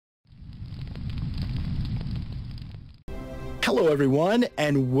Hello everyone,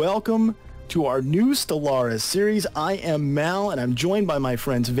 and welcome to our new Stellaris series. I am Mal, and I'm joined by my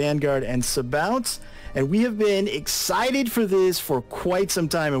friends Vanguard and Sabouts, and we have been excited for this for quite some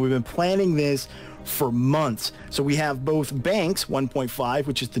time, and we've been planning this for months. So we have both Banks 1.5,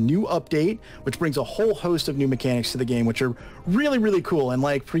 which is the new update, which brings a whole host of new mechanics to the game, which are really, really cool. And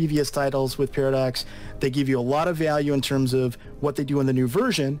like previous titles with Paradox, they give you a lot of value in terms of what they do in the new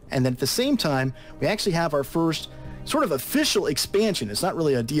version. And then at the same time, we actually have our first sort of official expansion. It's not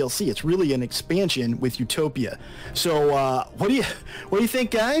really a DLC, it's really an expansion with Utopia. So what do you think,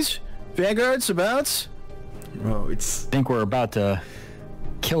 guys? Vanguard, Sabouts? Well, I think we're about to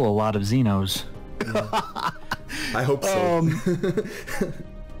kill a lot of Xenos. I hope so.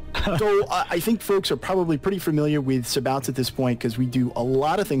 So I think folks are probably pretty familiar with Sabouts at this point because we do a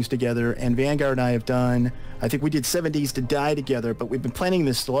lot of things together, and Vanguard and I have done, I think we did 7 Days to Die together, but we've been planning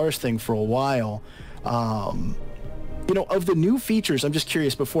this Stellaris thing for a while. You know, of the new features, I'm just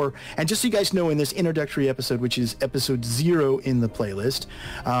curious before, and just so you guys know, in this introductory episode, which is episode 0 in the playlist,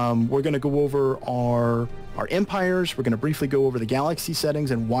 we're going to go over our empires. We're going to briefly go over the galaxy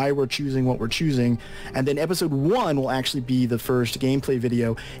settings and why we're choosing what we're choosing. And then episode 1 will actually be the first gameplay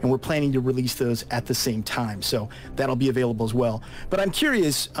video, and we're planning to release those at the same time. So that'll be available as well. But I'm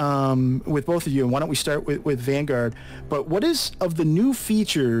curious with both of you, and why don't we start with Vanguard, but what is, of the new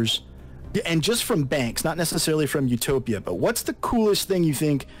features, and just from Banks, not necessarily from Utopia, but what's the coolest thing you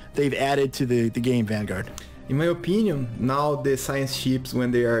think they've added to the game, Vanguard? In my opinion, now the science ships,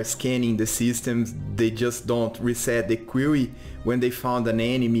 when they are scanning the systems, they just don't reset the query when they found an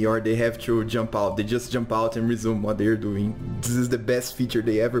enemy or they have to jump out. They just jump out and resume what they're doing. This is the best feature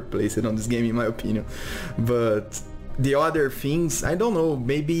they ever placed on this game, in my opinion. But the other things, I don't know,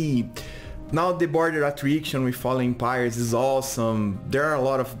 maybe... Now the border attrition with fallen empires is awesome. There are a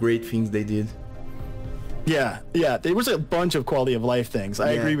lot of great things they did. Yeah, there was a bunch of quality of life things. I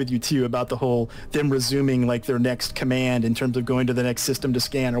agree with you too about the whole them resuming like their next command in terms of going to the next system to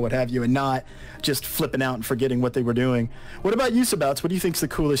scan or what have you, and not just flipping out and forgetting what they were doing. What about you, Sabouts? What do you think's the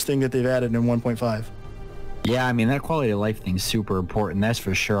coolest thing that they've added in 1.5? Yeah, I mean, that quality of life thing's super important, that's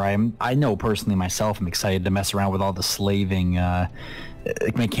for sure. I know personally myself, I'm excited to mess around with all the slaving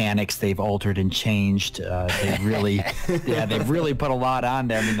mechanics they've altered and changed. They've really put a lot on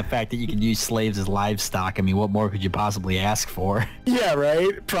there. I mean, the fact that you can use slaves as livestock, I mean, what more could you possibly ask for? Yeah,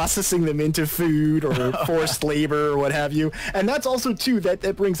 right? Processing them into food or forced labor or what have you. And that's also, too,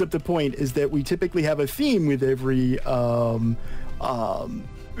 that brings up the point, is that we typically have a theme with every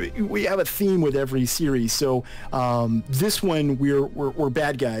series. So this one we're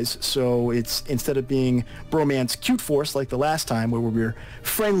bad guys, so it's, instead of being Bromance cute force like the last time where we were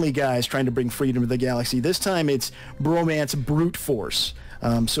friendly guys trying to bring freedom to the galaxy, this time it's Bromance brute force.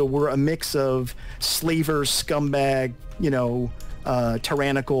 So we're a mix of slaver, scumbag, you know,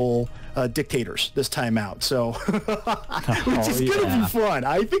 tyrannical dictators this time out, so which is gonna be fun.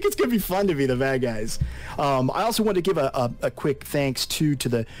 I think it's gonna be fun to be the bad guys. I also want to give a quick thanks to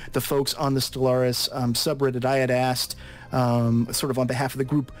the folks on the Stellaris subreddit. I had asked sort of on behalf of the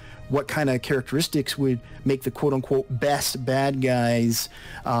group what kind of characteristics would make the quote-unquote best bad guys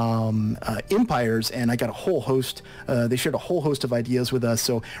empires, and I got a whole host. They shared a whole host of ideas with us,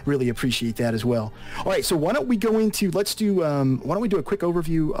 so really appreciate that as well. All right, so why don't we go into, why don't we do a quick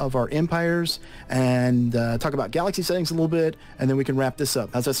overview of our empires and talk about galaxy settings a little bit, and then we can wrap this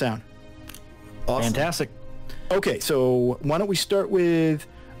up. How's that sound? Awesome. Fantastic. Okay, so why don't we start with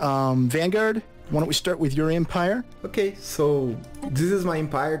Vanguard? Why don't we start with your empire? Okay, so this is my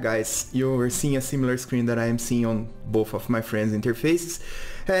empire, guys. You're seeing a similar screen that I am seeing on both of my friends' interfaces.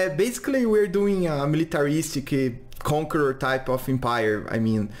 Basically, we're doing a militaristic conqueror type of empire. I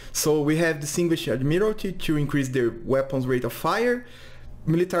mean, so we have Distinguished Admiralty to increase their weapons rate of fire.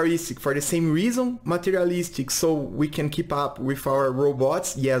 Militaristic for the same reason. Materialistic, so we can keep up with our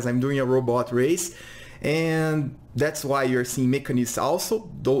robots. Yes, I'm doing a robot race. And that's why you're seeing mechanist also.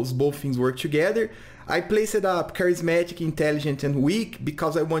 Those both things work together. I placed it up charismatic, intelligent, and weak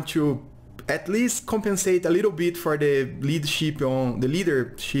because I want to at least compensate a little bit for the leadership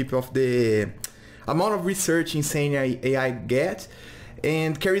of the amount of research insane AI get.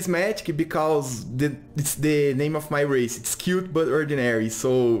 And charismatic because it's the name of my race. It's cute but ordinary.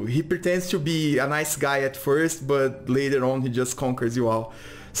 So he pretends to be a nice guy at first, but later on he just conquers you all.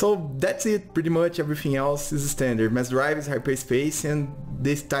 So that's it, pretty much. Everything else is standard. Mass drives, hyperspace, and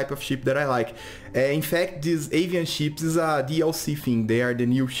this type of ship that I like. In fact, these avian ships is a DLC thing. They are the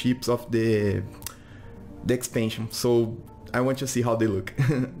new ships of the expansion. So I want to see how they look.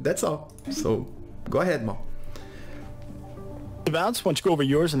 That's all. So go ahead, Mo. Sabouts, why don't you go over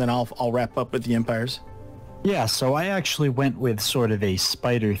yours, and then I'll wrap up with the empires. Yeah, so I actually went with sort of a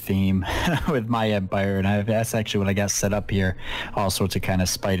spider theme with my empire, and that's actually what I got set up here, all sorts of kind of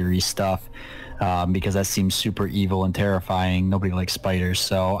spidery stuff, because that seems super evil and terrifying. Nobody likes spiders,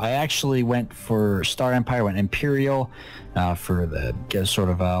 so I actually went for Star Empire, went Imperial for the sort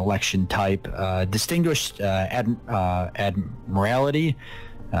of election type, distinguished admiralty.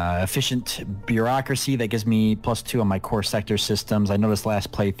 Efficient bureaucracy that gives me +2 on my core sector systems. I noticed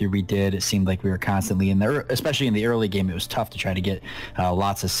last playthrough we did, it seemed like we were constantly in there, especially in the early game, it was tough to try to get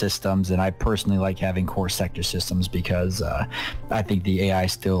lots of systems, and I personally like having core sector systems because I think the AI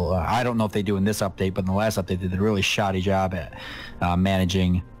still, I don't know if they do in this update, but in the last update they did a really shoddy job at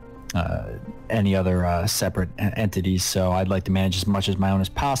managing any other separate entities, so I'd like to manage as much as my own as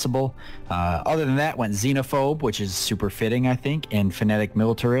possible. Other than that, went Xenophobe, which is super fitting, I think, and Phonetic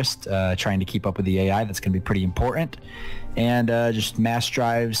Militarist, trying to keep up with the AI. That's going to be pretty important. And just mass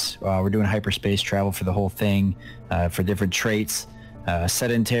drives. We're doing hyperspace travel for the whole thing, for different traits.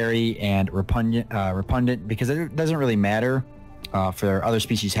 Sedentary and repugnant, because it doesn't really matter for other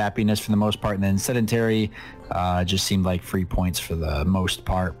species' happiness for the most part, and then sedentary just seemed like free points for the most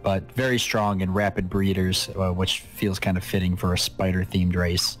part, but very strong and rapid breeders, which feels kind of fitting for a spider-themed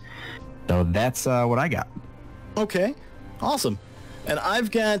race. So that's what I got. Okay, awesome. And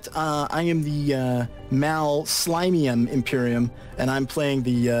I've got, I am the Mal Slimium Imperium, and I'm playing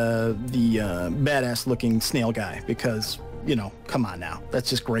the badass-looking snail guy because, you know, come on now, that's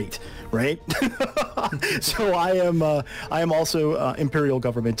just great, right? So I am also Imperial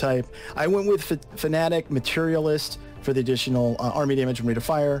government type. I went with Fanatic Materialist for the additional army damage and rate of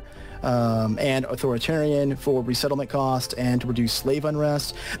fire, and Authoritarian for resettlement cost and to reduce slave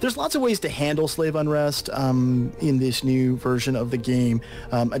unrest. There's lots of ways to handle slave unrest in this new version of the game.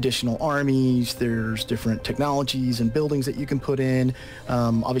 Additional armies, there's different technologies and buildings that you can put in,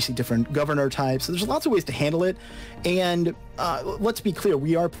 obviously different governor types. So there's lots of ways to handle it. And let's be clear,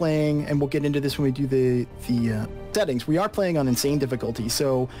 we are playing, and we'll get into this when we do the settings, we are playing on insane difficulty,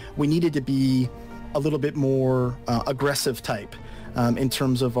 so we needed to be a little bit more aggressive type in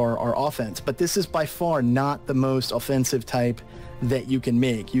terms of our offense. But this is by far not the most offensive type that you can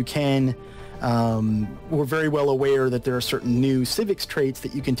make. You can, we're very well aware that there are certain new civics traits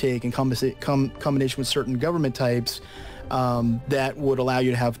that you can take in combination with certain government types that would allow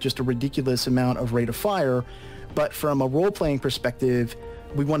you to have just a ridiculous amount of rate of fire. But from a role-playing perspective,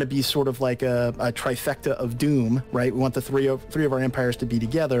 we want to be sort of like a trifecta of doom, right? We want the three of our empires to be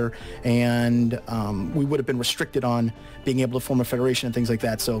together, and we would have been restricted on being able to form a federation and things like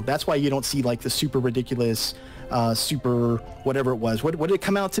that. So that's why you don't see like the super ridiculous, super whatever it was. What did it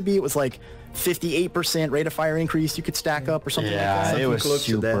come out to be? It was like 58% rate of fire increase you could stack up or something like that. Yeah, it was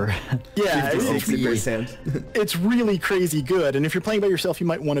super. Yeah, 50-60%. It's really crazy good. And if you're playing by yourself, you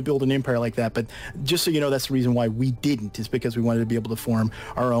might want to build an empire like that. But just so you know, that's the reason why we didn't, is because we wanted to be able to form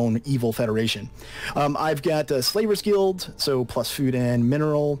our own evil federation. I've got Slavers Guild, so plus food and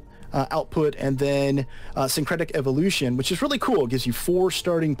mineral output, and then Syncretic Evolution, which is really cool. It gives you 4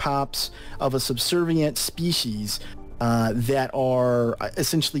 starting pops of a subservient species that are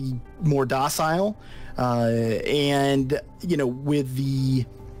essentially more docile, and, you know, with the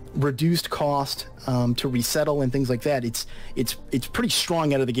reduced cost to resettle and things like that, it's pretty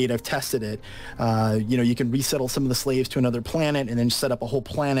strong out of the gate. I've tested it. You know, you can resettle some of the slaves to another planet and then set up a whole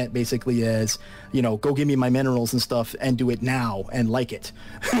planet basically as, you know, go give me my minerals and stuff and do it now and like it.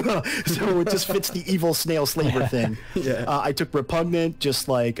 So it just fits the evil snail slaver thing. Yeah. I took repugnant just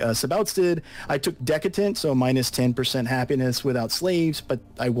like Sabouts did. I took decadent, so minus 10% happiness without slaves, but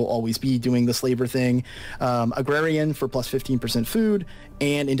I will always be doing the slaver thing. Agrarian for plus 15% food,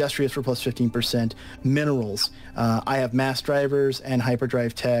 and industrious for plus 15% minerals. I have mass drivers and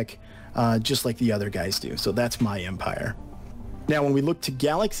hyperdrive tech, just like the other guys do. So that's my empire. Now, when we look to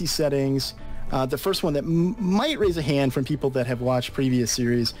galaxy settings, the first one that might raise a hand from people that have watched previous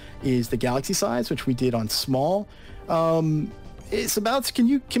series is the galaxy size, which we did on small. Sabouts,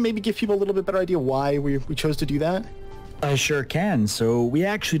 can maybe give people a little bit better idea why we chose to do that? I sure can. So we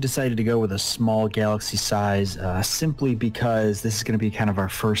actually decided to go with a small galaxy size simply because this is going to be kind of our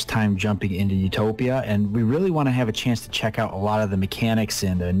first time jumping into Utopia, and we really want to have a chance to check out a lot of the mechanics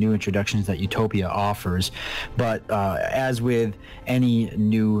and new introductions that Utopia offers. But as with any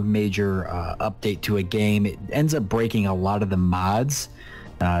new major update to a game, it ends up breaking a lot of the mods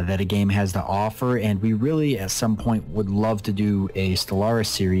that a game has to offer, and we really at some point would love to do a Stellaris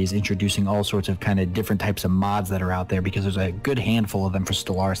series introducing all sorts of kind of different types of mods that are out there, because there's a good handful of them for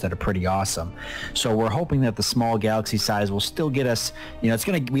Stellaris that are pretty awesome. So we're hoping that the small galaxy size will still get us, you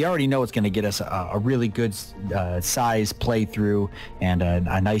know, we already know it's going to get us a really good size playthrough and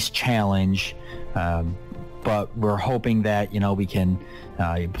a nice challenge. but we're hoping that, you know, we can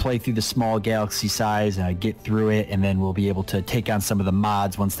play through the small galaxy size, get through it, and then we'll be able to take on some of the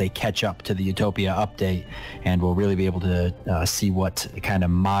mods once they catch up to the Utopia update, and we'll really be able to see what kind of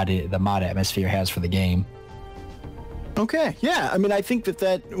the mod atmosphere has for the game. Okay, yeah. I mean, I think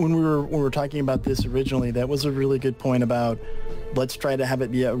that when we were talking about this originally, that was a really good point about let's try to have it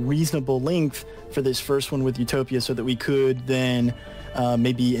be a reasonable length for this first one with Utopia, so that we could then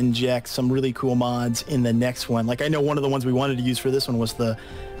maybe inject some really cool mods in the next one. Like, I know one of the ones we wanted to use for this one was the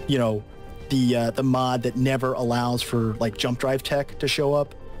mod that never allows for like jump drive tech to show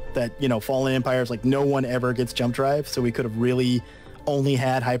up. That, you know, Fallen Empires, like no one ever gets jump drive, so we could have really only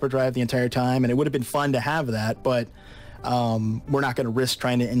had hyperdrive the entire time, and it would have been fun to have that, but we're not going to risk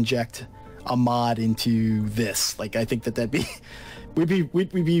trying to inject a mod into this. Like, I think that'd be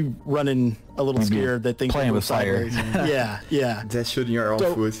we'd be running a little scared that things playing with fire. Yeah. Just shooting your own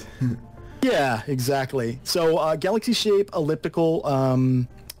foot. Yeah, exactly. So galaxy shape, elliptical,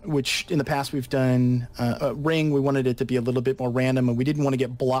 which in the past we've done a ring. We wanted it to be a little bit more random, and we didn't want to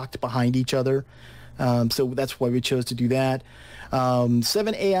get blocked behind each other. So that's why we chose to do that.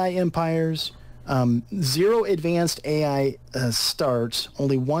 7 AI empires. 0 advanced AI starts,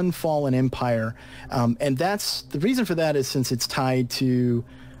 only 1 fallen empire, and that's the reason for that is since it's tied to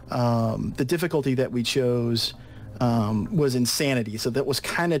the difficulty that we chose was insanity, so that was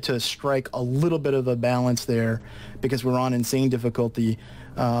kind of to strike a little bit of a balance there because we're on insane difficulty,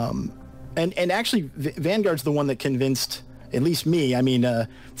 and actually Vanguard's the one that convinced at least me. I mean,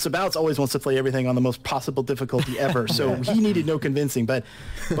 Sabouts always wants to play everything on the most possible difficulty ever, so he needed no convincing. But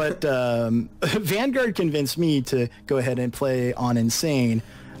Vanguard convinced me to go ahead and play on Insane.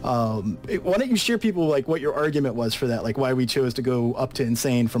 Why don't you share people like what your argument was for that, like why we chose to go up to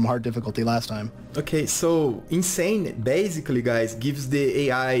Insane from hard difficulty last time? Okay, so Insane basically, guys, gives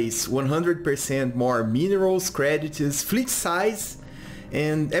the AIs 100% more minerals, credits, fleet size,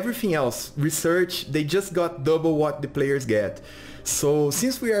 and everything else. Research, they just got double what the players get. So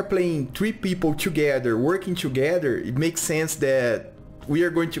since we are playing 3 people together, working together, it makes sense that we are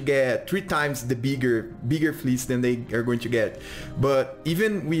going to get 3 times the bigger fleets than they are going to get. But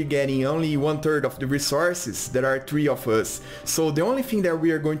even we're getting only 1/3 of the resources, there are 3 of us. So the only thing that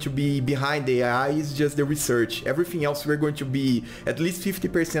we are going to be behind the AI is just the research. Everything else we're going to be at least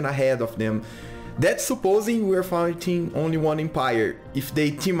 50% ahead of them. That's supposing we're fighting only 1 empire. If they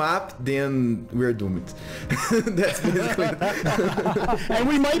team up, then we're doomed. That's basically and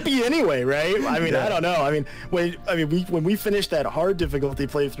we might be anyway, right? I mean, yeah. I don't know. I mean, when we finished that hard difficulty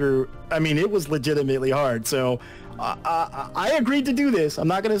playthrough, I mean, it was legitimately hard. So I agreed to do this. I'm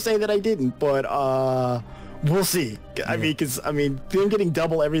not going to say that I didn't, but we'll see. I mean, because them getting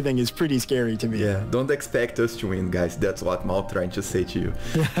double everything is pretty scary to me. Yeah, don't expect us to win, guys. That's what I'm trying to say to you.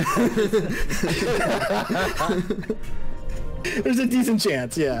 There's a decent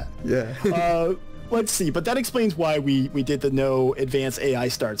chance, yeah. Yeah. Let's see, but that explains why we did the no advanced AI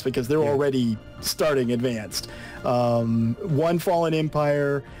starts, because they're already starting advanced. 1 fallen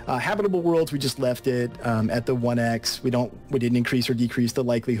empire, habitable worlds, we just left it at the 1x. We didn't increase or decrease the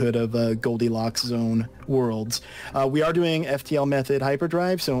likelihood of Goldilocks zone worlds. We are doing FTL method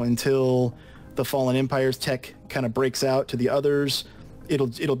hyperdrive, so until the fallen empire's tech kind of breaks out to the others,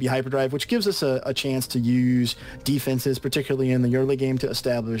 it'll be hyperdrive, which gives us a chance to use defenses, particularly in the early game, to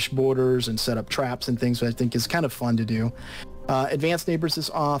establish borders and set up traps and things, which I think is kind of fun to do. Advanced neighbors is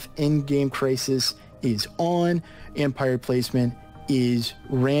off, in-game crisis is on, empire placement is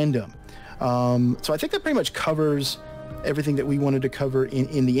random. So I think that pretty much covers everything that we wanted to cover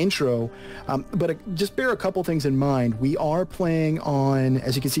in the intro, but just bear a couple things in mind. We are playing on,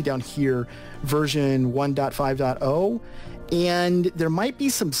 as you can see down here, version 1.5.0, and there might be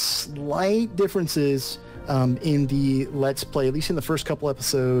some slight differences in the Let's Play, at least in the first couple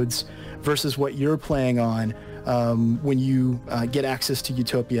episodes, versus what you're playing on when you get access to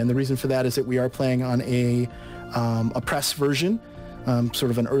Utopia. And the reason for that is that we are playing on a press version, sort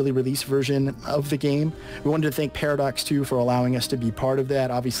of an early release version of the game. We wanted to thank Paradox too for allowing us to be part of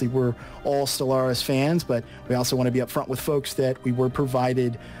that. Obviously we're all Stellaris fans, but we also want to be upfront with folks that we were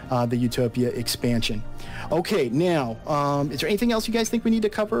provided the Utopia expansion. Okay, now, is there anything else you guys think we need to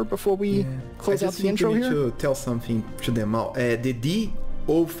cover before we close out the intro here? I just need to tell something to them all. The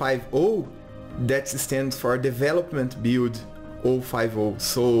v1.5.0, that stands for Development Build 050.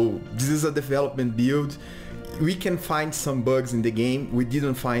 So this is a development build. We can find some bugs in the game. We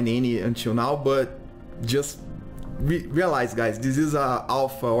didn't find any until now, but just realize, guys, this is a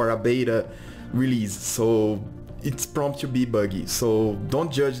alpha or a beta release, so it's prompt to be buggy. So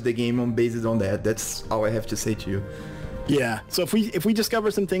don't judge the game based on that. That's all I have to say to you. Yeah. So if we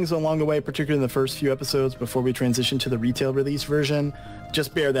discover some things along the way, particularly in the first few episodes before we transition to the retail release version,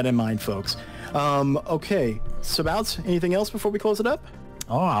 just bear that in mind, folks. Okay. Sabouts, anything else before we close it up?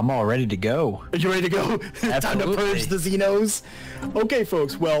 Oh, I'm all ready to go. Are you ready to go? Time to purge the Xenos. Okay,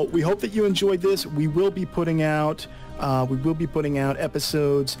 folks. Well, we hope that you enjoyed this. We will be putting out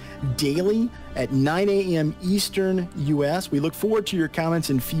episodes daily at 9 a.m. Eastern U.S. We look forward to your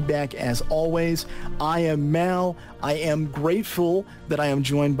comments and feedback as always. I am Mal. I am grateful that I am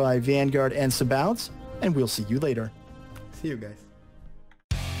joined by Vanguard and Sabouts, and we'll see you later. See you guys.